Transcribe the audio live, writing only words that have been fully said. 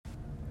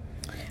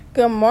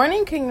Good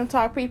morning, Kingdom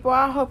Talk people.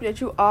 I hope that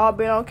you all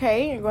been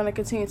okay. You're going to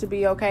continue to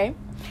be okay.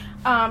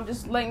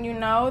 Just letting you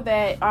know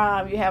that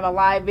you have a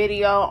live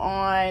video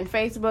on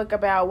Facebook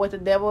about what the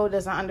devil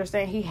doesn't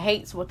understand. He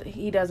hates what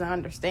he doesn't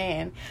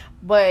understand,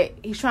 but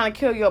he's trying to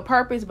kill your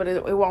purpose, but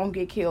it won't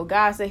get killed.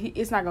 God said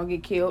it's not going to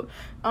get killed.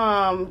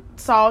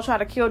 Saul tried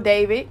to kill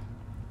David.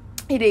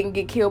 He didn't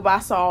get killed by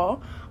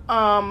Saul.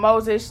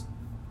 Moses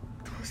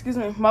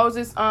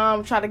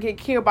tried to get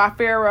killed by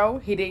Pharaoh.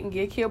 He didn't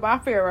get killed by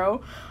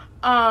Pharaoh.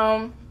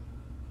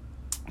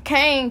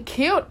 Cain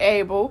killed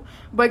Abel,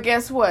 but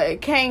guess what?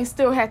 Cain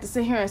still had to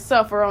sit here and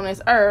suffer on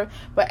this earth,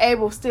 but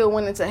Abel still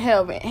went into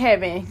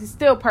heaven. He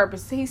still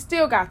purposed. He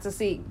still got to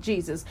see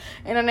Jesus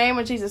in the name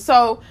of Jesus.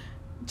 So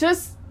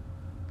just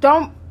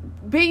don't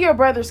be your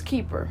brother's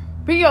keeper.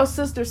 Be your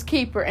sister's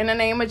keeper in the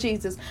name of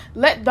Jesus.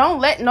 Don't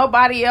let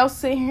nobody else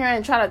sit here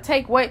and try to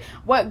take what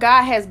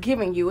God has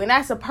given you. And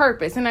that's a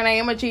purpose in the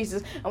name of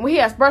Jesus. And when he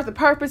has birthed a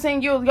purpose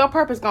in you, your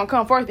purpose is going to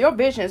come forth. Your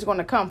vision is going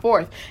to come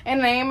forth in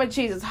the name of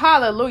Jesus.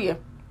 Hallelujah.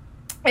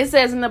 It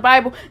says in the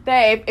Bible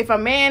that if a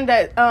man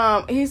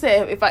that, he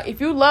said,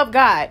 if you love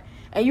God,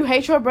 and you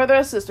hate your brother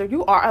or sister,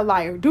 you are a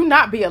liar. Do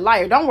not be a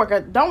liar. Don't work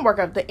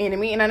of the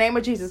enemy in the name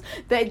of Jesus.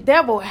 The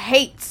devil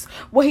hates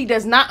what he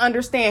does not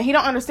understand. He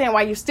don't understand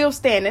why you're still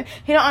standing.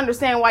 He don't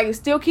understand why you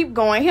still keep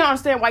going. He don't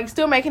understand why you're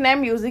still making that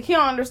music. He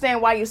don't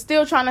understand why you're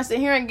still trying to sit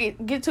here and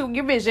get to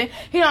your vision.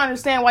 He don't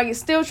understand why you're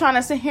still trying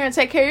to sit here and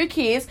take care of your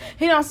kids.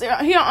 He don't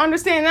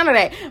understand none of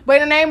that.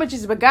 But in the name of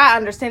Jesus, but God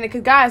understands it,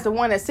 because God is the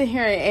one that sit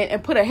here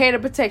and put a head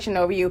of protection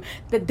over you.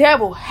 The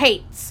devil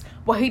hates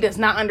what he does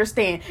not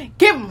understand.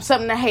 Give him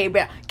something to hate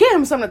about. Give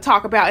him something to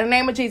talk about in the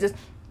name of Jesus.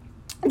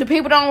 The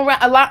people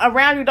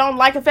around you don't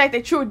like the fact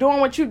that you're doing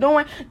what you're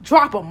doing.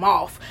 Drop them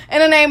off in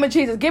the name of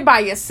Jesus. Get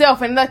by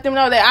yourself and let them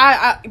know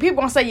that people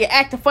gonna say you're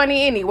acting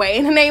funny anyway.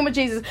 In the name of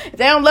Jesus, if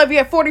they don't love you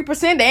at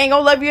 40%, they ain't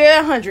gonna love you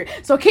at 100.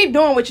 So keep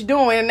doing what you're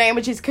doing in the name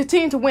of Jesus.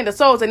 Continue to win the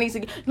souls that needs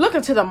to look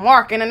into the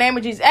mark in the name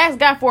of Jesus. Ask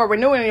God for a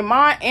renewing in your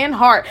mind and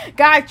heart.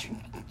 God,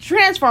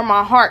 transform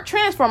my heart,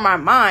 transform my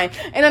mind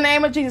in the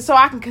name of Jesus, so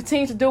I can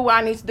continue to do what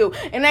I need to do.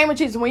 In the name of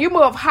Jesus, when you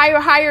move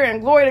higher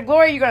and glory to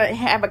glory, you're going to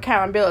have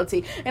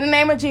accountability. In the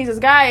name of Jesus,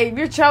 God, if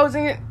you're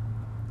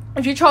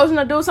chosen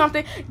to do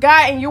something,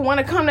 God, and you want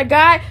to come to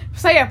God,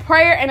 say a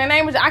prayer in the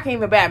name of Jesus. I can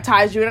even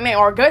baptize you in the name,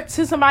 or go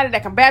to somebody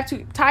that can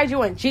baptize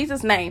you in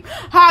Jesus' name.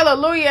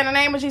 Hallelujah, in the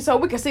name of Jesus, so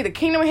we can see the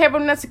kingdom of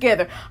heaven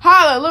together.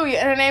 Hallelujah,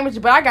 in the name of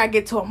Jesus. But I got to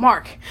get to a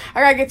mark.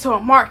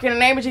 In the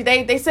name of Jesus.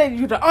 They said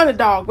you're the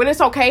underdog, but it's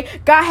okay.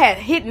 God had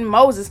hidden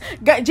Moses.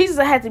 Jesus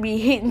had to be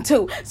hidden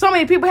too. So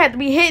many people had to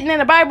be hidden in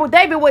the Bible.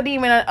 David wasn't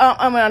even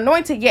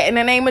anointed yet in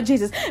the name of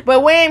Jesus.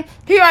 But when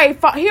he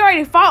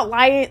already fought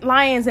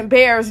lions and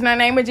bears in the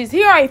name of Jesus.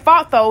 He already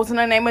fought those in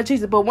the name of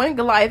Jesus. But when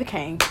Goliath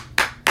came,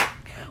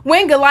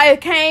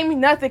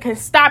 nothing can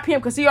stop him,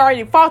 because he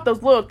already fought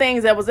those little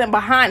things that was in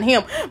behind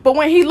him. But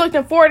when he looked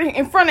in front of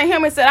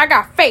him and said, I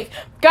got faith.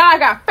 God, I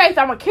got faith.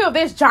 I'm going to kill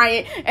this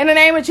giant in the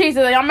name of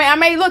Jesus. I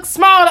may look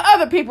small to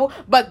other people,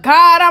 but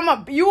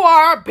God, you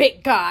are a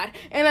big God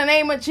in the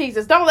name of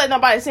Jesus. Don't let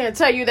nobody sit and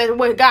tell you that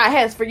what God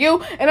has for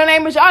you in the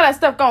name of Jesus. All that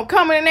stuff going to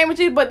come in the name of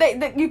Jesus, but they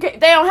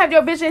don't have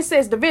your vision. It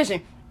says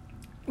division.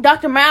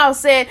 Dr. Miles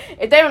said,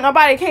 if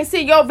nobody can't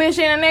see your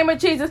vision in the name of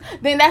Jesus,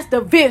 then that's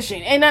the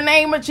vision in the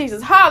name of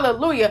Jesus.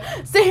 Hallelujah.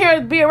 Sit here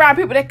and be around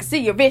people that can see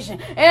your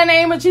vision in the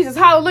name of Jesus.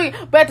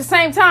 Hallelujah. But at the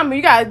same time,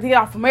 you got to get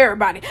off from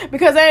everybody,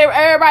 because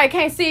everybody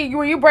can't see you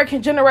when you're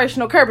breaking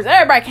generational curses.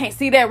 Everybody can't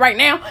see that right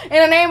now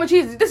in the name of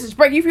Jesus. This is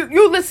breaking. If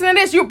you listen to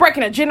this, you're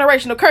breaking a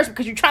generational curse,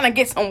 because you're trying to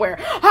get somewhere.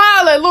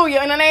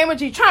 Hallelujah. In the name of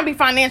Jesus, you're trying to be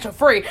financial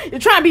free. You're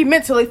trying to be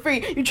mentally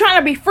free. You're trying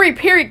to be free,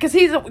 period, because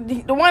he's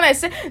the one that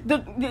said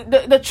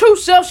the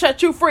truth shall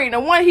set you free. The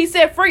one he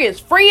said free is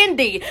free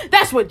indeed.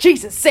 That's what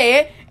Jesus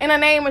said in the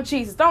name of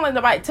Jesus. Don't let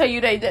nobody tell you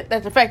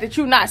that the fact that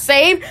you're not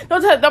saved.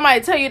 Don't let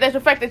nobody tell you that the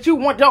fact that you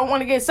don't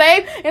want to get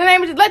saved. In the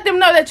name of Jesus, let them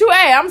know that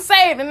I'm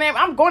saved, and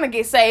I'm going to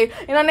get saved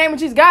in the name of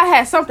Jesus. God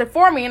has something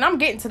for me, and I'm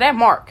getting to that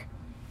mark.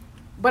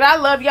 But I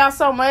love y'all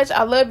so much.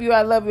 I love you.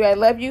 I love you. I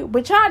love you.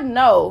 But y'all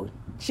know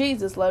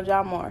Jesus loves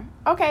y'all more.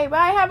 Okay,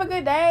 bye. Have a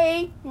good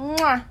day.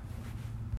 Mwah.